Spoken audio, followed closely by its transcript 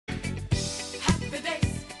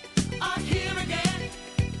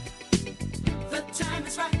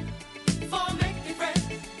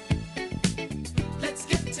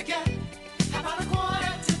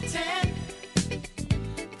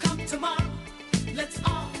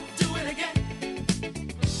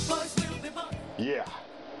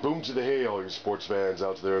Boom to the hail, you sports fans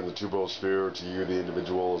out there in the two-bowl sphere, to you, the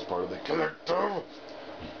individual, as part of the collective.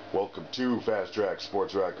 Welcome to Fast Track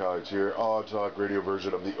Sports Rock College here, on talk radio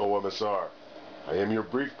version of the OMSR. I am your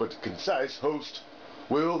brief but concise host,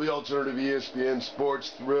 Will, the alternative ESPN Sports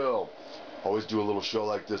Thrill. Always do a little show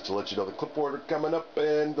like this to let you know the clipboard are coming up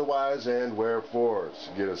and the whys and wherefores.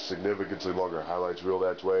 You get a significantly longer highlights reel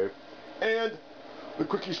that way. And the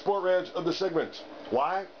quickie sport rant of the segment.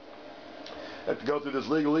 Why? I have to go through this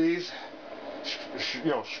legalese,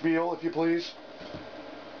 spiel, if you please.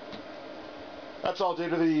 That's all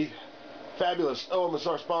due to the fabulous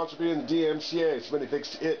OMSR sponsor being the NCAA. So many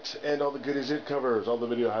thanks to it and all the goodies it covers. All the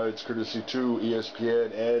video highlights courtesy to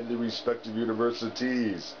ESPN and the respective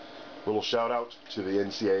universities. Little shout out to the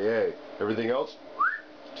NCAA. Everything else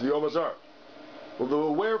to the OMSR. Well,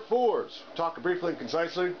 the wherefores. Talk briefly and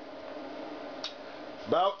concisely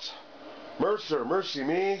about Mercer, Mercy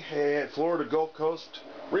Me, and Florida Gulf Coast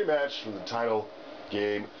rematch from the title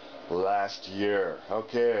game last year.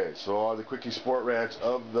 Okay, so on the quickie sport rant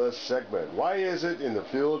of the segment. Why is it in the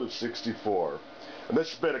field of 64? And this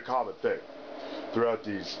has been a common thing throughout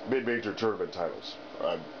these mid-major tournament titles.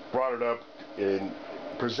 I brought it up and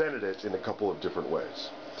presented it in a couple of different ways.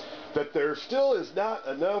 That there still is not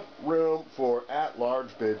enough room for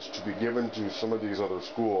at-large bids to be given to some of these other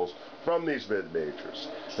schools from these mid-majors.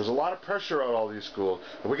 There's a lot of pressure on all these schools.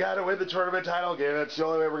 We got to win the tournament title game. That's the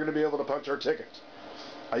only way we're going to be able to punch our ticket.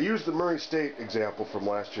 I used the Murray State example from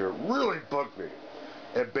last year. It really bugged me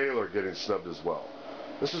at Baylor getting snubbed as well.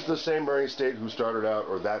 This is the same Murray State who started out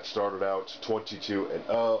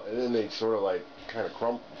 22-0, and then they sort of like kind of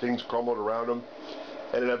things crumbled around them.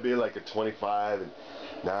 Ended up being like a 25-9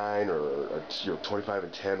 or a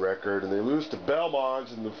 25-10 record, and they lose to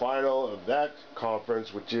Belmont in the final of that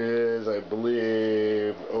conference, which is, I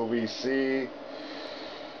believe, OVC.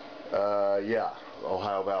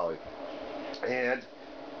 Ohio Valley, and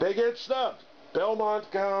they get snubbed.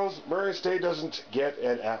 Belmont goes, Murray State doesn't get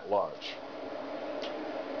an at-large.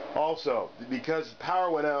 Also, because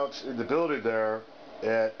power went out in the building there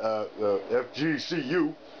at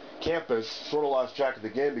FGCU campus, sort of lost track of the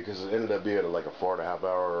game because it ended up being like a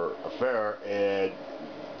 4.5-hour affair and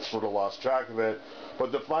sort of lost track of it.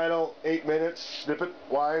 But the final 8 minutes,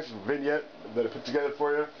 snippet-wise, vignette that I put together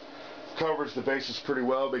for you, covers the bases pretty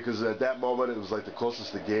well because at that moment it was like the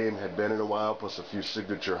closest the game had been in a while, plus a few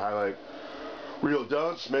signature highlight reel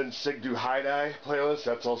don'ts, men's Sig Do High-Dye playlist.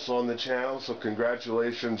 That's also on the channel, so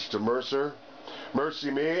congratulations to Mercer.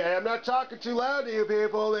 Mercy me. Hey, I'm not talking too loud to you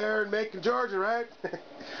people there in Macon, Georgia, right?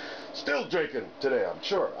 Still drinking today, I'm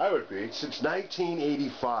sure. I would be. Since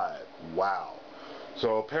 1985. Wow.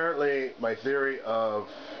 So apparently my theory of,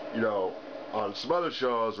 on some other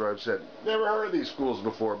shows where I've said, never heard of these schools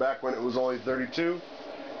before, back when it was only 32,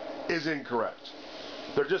 is incorrect.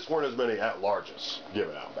 There just weren't as many at-larges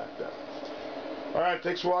given out back then. Alright,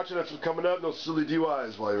 thanks for watching. That's what's coming up. No silly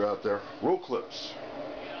DUIs while you're out there. Roll clips.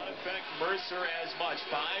 Affect Mercer as much.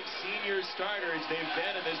 5 senior starters they've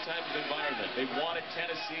been in this type of environment. They won at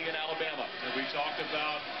Tennessee and Alabama. And we talked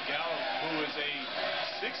about Gallup, who is a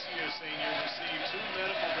 6-year senior, received 2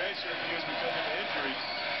 medical redshirt years because of injury.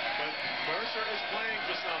 But Mercer is playing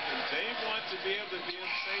for something. They want to be able to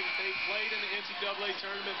say that they played in the NCAA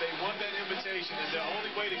tournament. They won that invitation, and the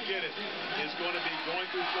only way to get it is going to be going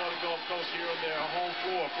through Florida Gulf Coast here on their home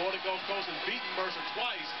floor. Florida Gulf Coast has beaten Mercer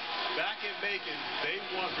twice back in Macon. They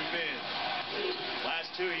want revenge.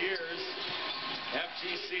 Last 2 years,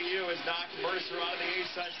 FGCU has knocked Mercer out of the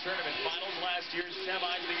A-Suns tournament finals last year,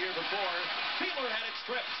 semis the year before. Fiedler had it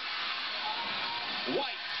stripped.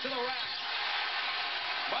 White to the rack.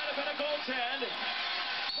 Might have been a goaltend.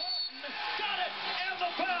 Morton got it, and the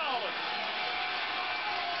foul.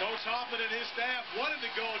 Coach Hoffman and his staff wanted the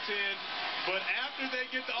goaltend, but after they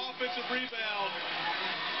get the offensive rebound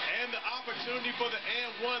and the opportunity for the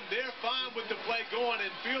and one, they're fine with the play going,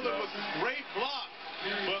 and Fiedler was a great block.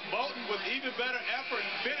 But Moulton with even better effort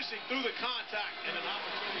finishing through the contact and an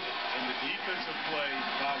opportunity. And the defensive play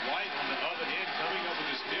by White on the other end, coming up with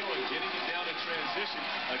the steal and getting it down in transition.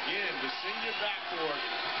 Again, the senior backcourt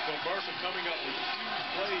for Mercer coming up with huge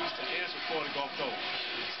plays to answer Florida Gulf Coast.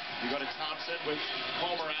 You go to Thompson with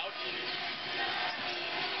Homer out.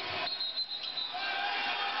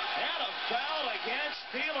 And a foul against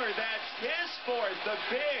Fiedler. That's his fourth. The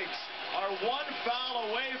Bigs are 1 foul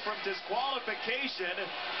away from disqualification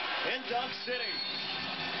in Dunk City.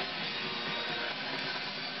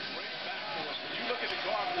 Great backcourt. When you look at the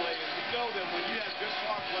guard play, and we know that when you have good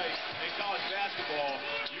guard play in college basketball,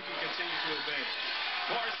 you can continue to advance.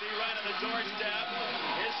 Dorsey right on the doorstep.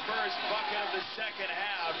 His first bucket of the second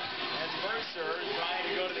half. And Mercer trying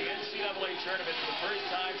to go to the NCAA tournament for the first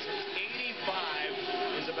time since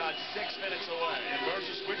 '85 is about 6 minutes away. And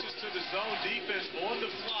Mercer switches to the zone defense on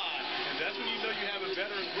the fly. And that's when you know you have a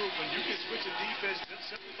veteran group. When you can switch a defense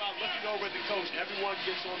simply by looking over at the coach, everyone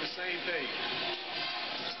gets on the same page.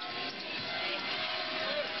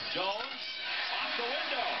 Jones off the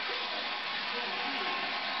window.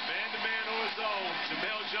 Man-to-man on his own.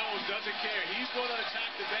 Jamel Jones doesn't care. He's going to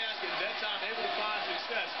attack the basket. And that time able to find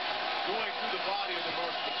success going through the body of the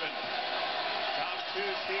Mercer defender. Top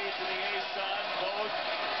two seeds in the A-Sun, both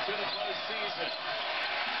to the postseason.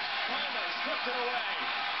 Coleman stripped it away.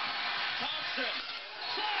 Thompson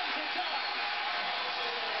slams it down.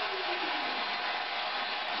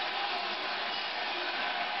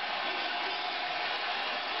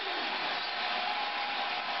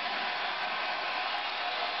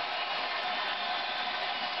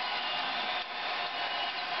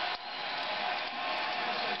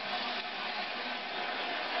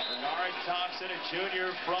 Thompson, a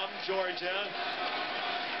junior from Georgia,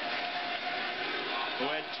 who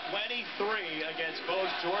had 23 against both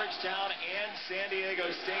Georgetown and San Diego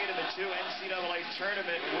State in the two NCAA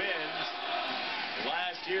tournament wins.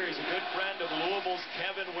 Last year, he's a good friend of Louisville's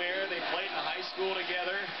Kevin Ware. They played in high school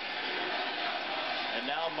together. And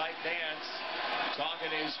now Mike Nance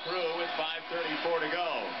talking to his crew with 5:34 to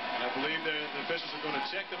go. I believe the officials are going to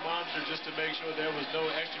check the monitor just to make sure there was no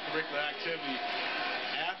extracurricular activity.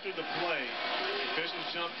 After the play, officials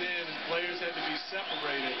jumped in and players had to be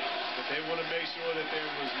separated, but they want to make sure that there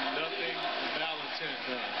was nothing malintent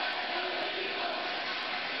done.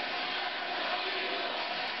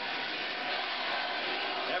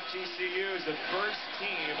 FGCU is the first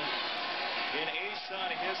team in ASUN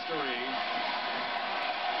history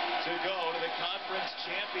to go to the conference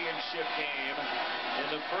championship game. In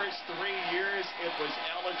the first 3 years it was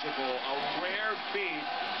eligible, a rare feat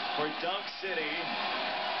for Dunk City,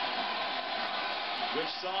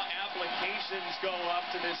 which saw applications go up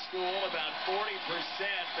to this school about 40%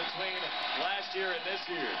 between last year and this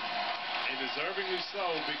year. And deservingly so,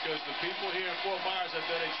 because the people here in Fort Myers have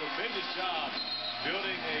done a tremendous job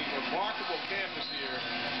building a remarkable campus here.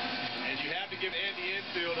 And you have to give Andy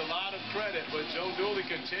Enfield a lot of credit, but Joe Dooley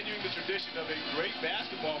continuing the tradition of a great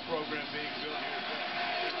basketball program being built here as well.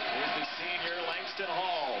 Here's the senior, Langston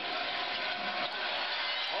Hall.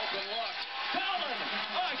 Open look. Fallon,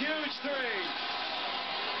 a huge three.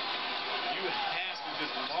 You have to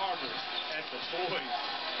just marvel at the poise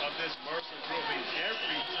of this Mercer group. I mean,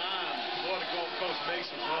 every time Florida Gulf Coast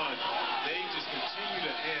makes a run, they just continue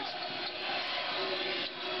to answer.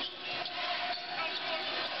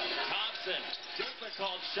 Thompson,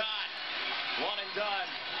 difficult shot. One and done.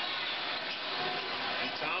 And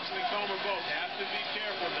Thompson and Comer both have to be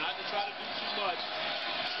careful not to try to do too much.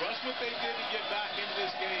 Trust what they did to get back into this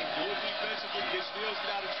game. Do it defensively, get steals, get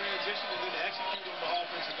out of transition, and then execute on the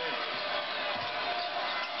offensive end.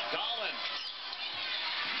 Dolan.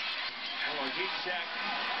 Oh, a heat check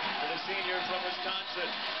for the senior from Wisconsin.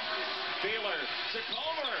 Beeler to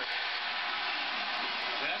Comer.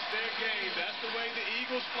 That's their game. That's the way the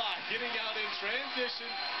Eagles fly. Getting out in transition,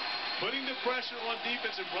 putting the pressure on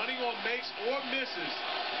defense and running on makes or misses.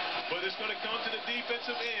 But it's going to come to the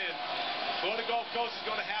defensive end. Florida Gulf Coast is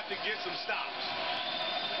going to have to get some stops.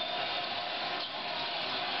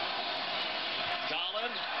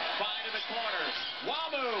 Dolan, find in the corner.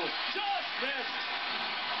 Wamu, just missed.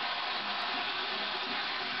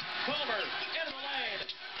 Comer, into the lane.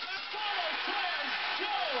 Follow slams,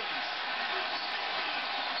 Jones.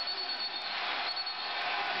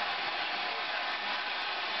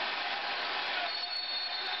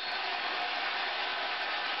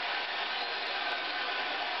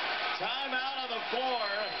 Timeout on the floor.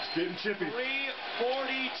 Getting chippy.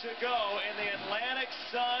 3:40 to go in the Atlantic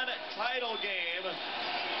Sun title game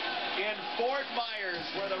in Fort Myers,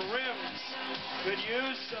 where the Rims could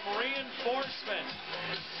use some reinforcement.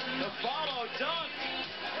 The follow dunk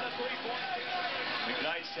and a three-point game.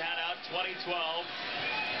 McKnight sat out 2012.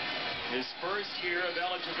 His first year of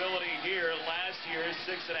eligibility here. Last year,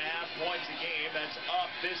 6.5 points a game. That's up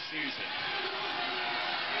this season.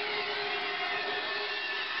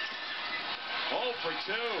 0 for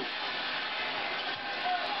 2.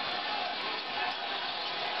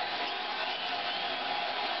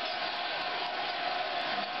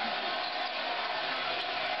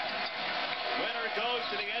 Winner goes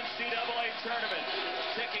to the NCAA tournament.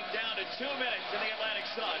 Ticking down to 2 minutes in the Atlantic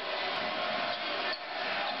Sun.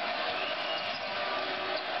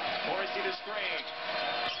 Dorsey to screen.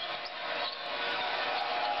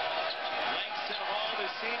 Langston Hall, the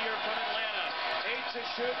senior from Atlanta. 8 to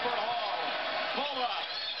shoot for Hall. Pull up.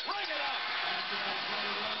 Bring it up.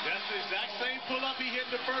 That's the exact same pull-up he hit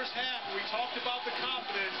in the first half. We talked about the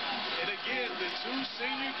confidence. And again, the two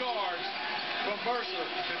senior guards from Mercer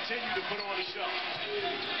continue to put on a show.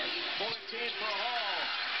 14 for Hall.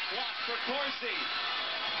 Block for Corsi.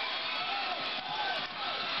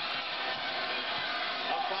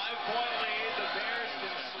 A 5-point lead. The Bears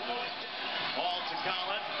can slow. Hall to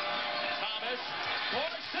Collin. Thomas.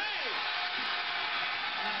 Corsi.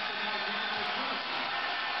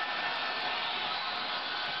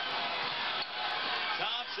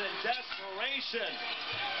 Thompson, desperation.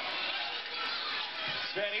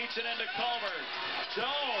 Sven Eaton into Culver.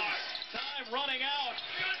 Jones, time running out.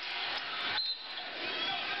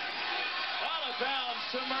 Out of bounds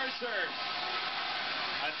to Mercer.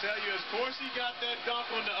 I tell you, as Corsi got that dunk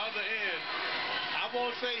on the other end, I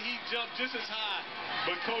won't say he jumped just as high,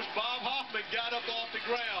 but Coach Bob Hoffman got up off the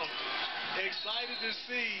ground, excited to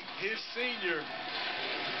see his senior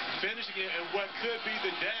finishing it in what could be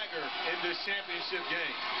the dagger in this championship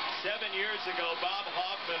game. 7 years ago, Bob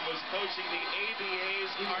Hoffman was coaching the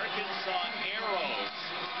ABA's Arkansas Arrows.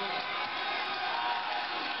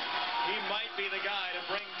 He might be the guy to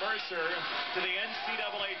bring Mercer to the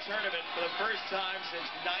NCAA tournament for the first time since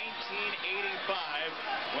 1985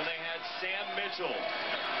 when they had Sam Mitchell.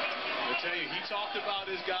 I tell you, he talked about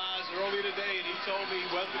his guys earlier today, and he told me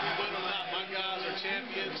whether we win or not, my guys are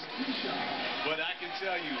champions. But I can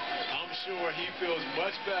tell you, I'm sure he feels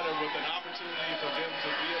much better with an opportunity for them to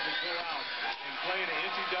be able to go out and play in the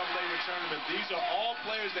NCAA tournament. These are all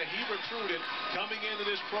players that he recruited coming into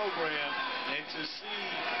this program, and to see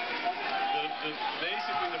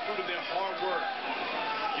basically the fruit of their hard work,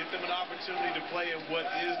 get them an opportunity to play in what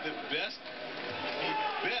is the best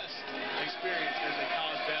experience as a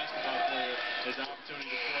college basketball player, is an opportunity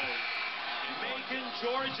to play. Macon,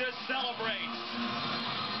 Georgia celebrates.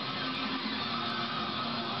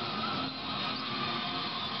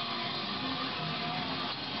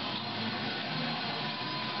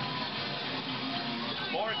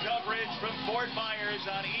 More coverage from Fort Myers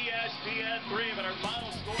on ESPN3, but our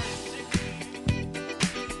final score is 16.